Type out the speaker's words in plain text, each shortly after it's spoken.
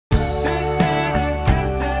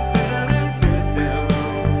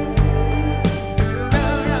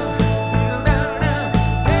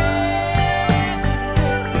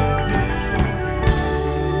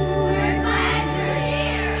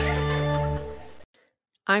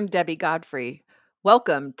I'm Debbie Godfrey.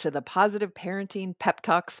 Welcome to the Positive Parenting Pep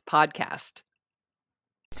Talks podcast.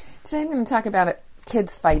 Today I'm going to talk about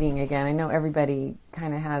kids fighting again. I know everybody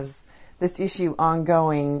kind of has this issue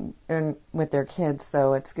ongoing with their kids,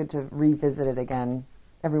 so it's good to revisit it again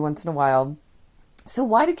every once in a while. So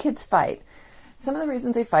why do kids fight? Some of the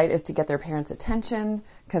reasons they fight is to get their parents' attention,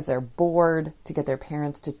 because they're bored, to get their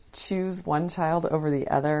parents to choose one child over the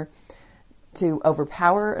other, to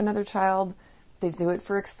overpower another child. They do it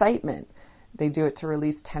for excitement. They do it to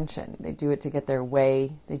release tension. They do it to get their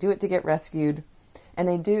way. They do it to get rescued. And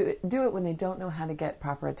they do it when they don't know how to get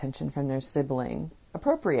proper attention from their sibling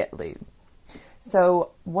appropriately. So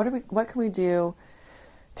what can we do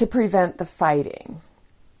to prevent the fighting?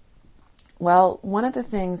 Well, one of the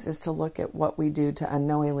things is to look at what we do to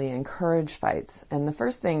unknowingly encourage fights. And the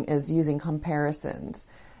first thing is using comparisons.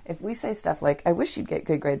 If we say stuff like, I wish you'd get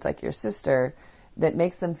good grades like your sister, that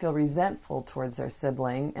makes them feel resentful towards their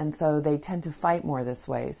sibling, and so they tend to fight more this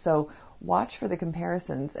way. So watch for the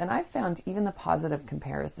comparisons, and I've found even the positive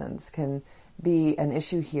comparisons can be an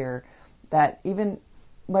issue here, that even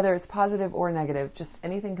whether it's positive or negative, just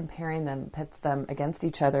anything comparing them pits them against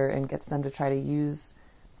each other and gets them to try to use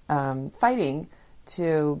fighting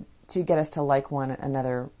to get us to like one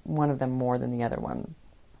of them more than the other one.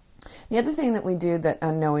 The other thing that we do that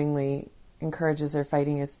unknowingly encourages our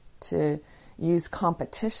fighting is to use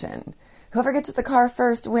competition. Whoever gets to the car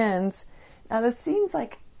first wins. Now, this seems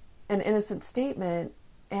like an innocent statement,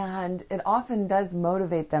 and it often does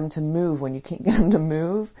motivate them to move when you can't get them to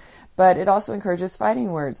move, but it also encourages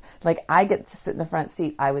fighting words. Like, I get to sit in the front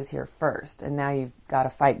seat, I was here first, and now you've got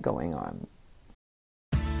a fight going on.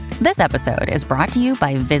 This episode is brought to you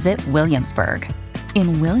by Visit Williamsburg.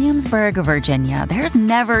 In Williamsburg, Virginia, there's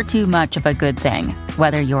never too much of a good thing.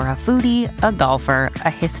 Whether you're a foodie, a golfer, a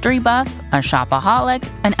history buff, a shopaholic,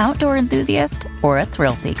 an outdoor enthusiast, or a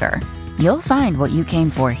thrill seeker, you'll find what you came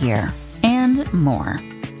for here and more.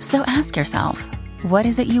 So ask yourself, what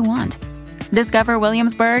is it you want? Discover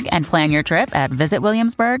Williamsburg and plan your trip at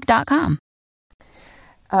visitwilliamsburg.com.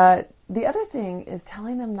 The other thing is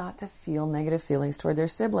telling them not to feel negative feelings toward their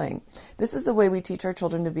sibling. This is the way we teach our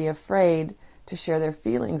children to be afraid to share their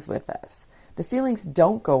feelings with us. The feelings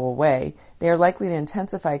don't go away. They are likely to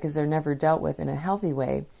intensify because they're never dealt with in a healthy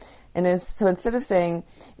way. So instead of saying,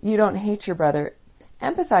 you don't hate your brother,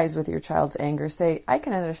 empathize with your child's anger. Say, I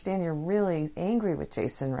can understand you're really angry with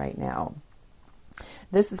Jason right now.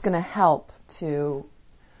 This is going to help to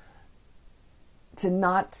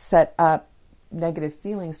not set up negative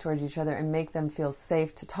feelings towards each other and make them feel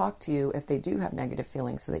safe to talk to you if they do have negative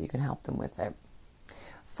feelings, so that you can help them with it.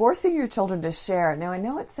 Forcing your children to share. Now, I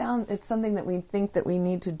know it's something that we think that we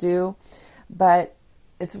need to do, but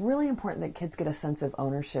it's really important that kids get a sense of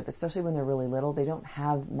ownership, especially when they're really little. They don't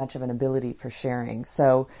have much of an ability for sharing.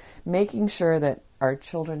 So making sure that our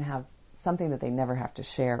children have something that they never have to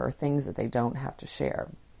share, or things that they don't have to share.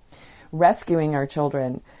 Rescuing our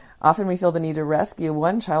children. Often we feel the need to rescue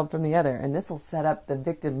one child from the other, and this will set up the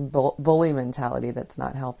victim bully mentality that's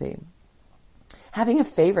not healthy. Having a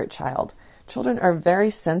favorite child. Children are very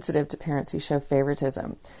sensitive to parents who show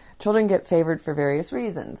favoritism. Children get favored for various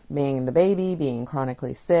reasons: being the baby, being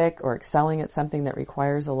chronically sick, or excelling at something that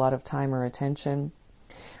requires a lot of time or attention.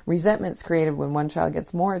 Resentment's created when one child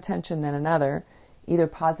gets more attention than another, either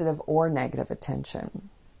positive or negative attention.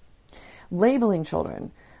 Labeling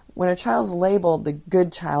children. When a child's labeled the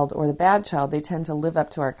good child or the bad child, they tend to live up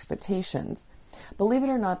to our expectations. Believe it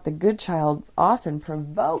or not, the good child often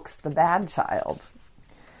provokes the bad child.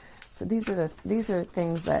 So these are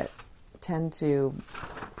things that tend to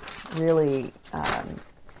really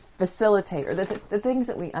facilitate, or the things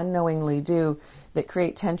that we unknowingly do that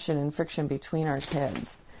create tension and friction between our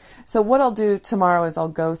kids. So what I'll do tomorrow is I'll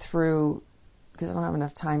go through, because I don't have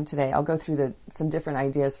enough time today, I'll go through some different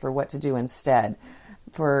ideas for what to do instead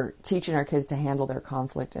for teaching our kids to handle their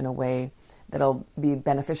conflict in a way that'll be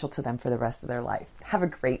beneficial to them for the rest of their life. Have a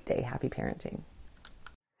great day. Happy parenting.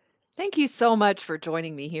 Thank you so much for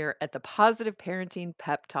joining me here at the Positive Parenting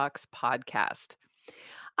Pep Talks podcast.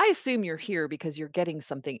 I assume you're here because you're getting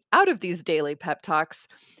something out of these daily pep talks.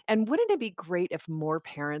 And wouldn't it be great if more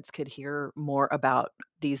parents could hear more about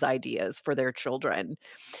these ideas for their children?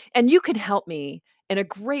 And you can help me in a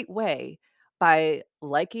great way by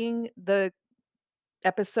liking the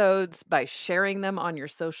episodes, by sharing them on your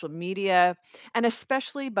social media, and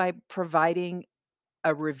especially by providing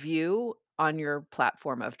a review on your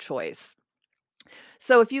platform of choice.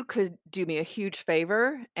 So if you could do me a huge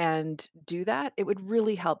favor and do that, it would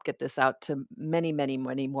really help get this out to many, many,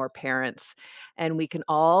 many more parents. And we can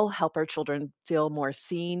all help our children feel more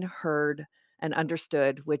seen, heard, and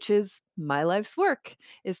understood, which is my life's work,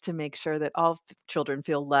 is to make sure that all children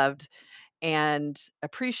feel loved and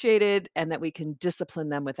appreciated and that we can discipline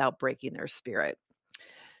them without breaking their spirit.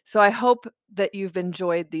 So I hope that you've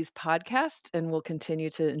enjoyed these podcasts and will continue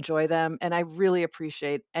to enjoy them. And I really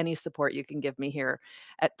appreciate any support you can give me here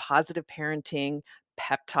at Positive Parenting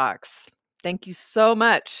Pep Talks. Thank you so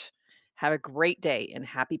much. Have a great day and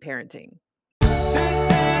happy parenting.